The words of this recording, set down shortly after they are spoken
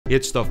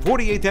It's the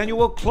 48th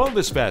annual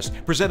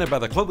ClovisFest, presented by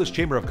the Clovis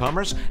Chamber of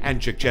Commerce and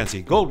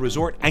Chukchansi Gold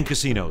Resort and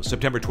Casino,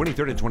 September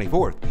 23rd and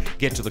 24th.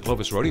 Get to the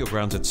Clovis Rodeo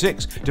Grounds at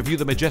 6 to view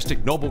the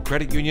majestic Noble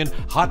Credit Union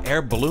Hot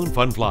Air Balloon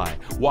Fun Fly.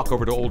 Walk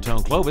over to Old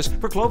Town Clovis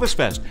for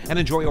ClovisFest and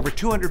enjoy over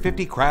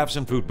 250 crafts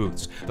and food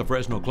booths. The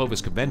Fresno Clovis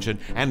Convention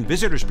and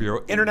Visitors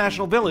Bureau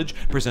International Village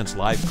presents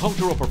live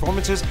cultural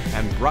performances,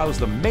 and browse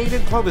the Made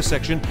In Clovis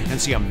section and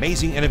see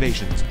amazing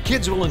innovations.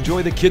 Kids will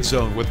enjoy the Kids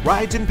Zone with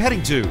rides and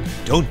petting too.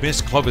 Don't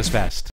miss ClovisFest.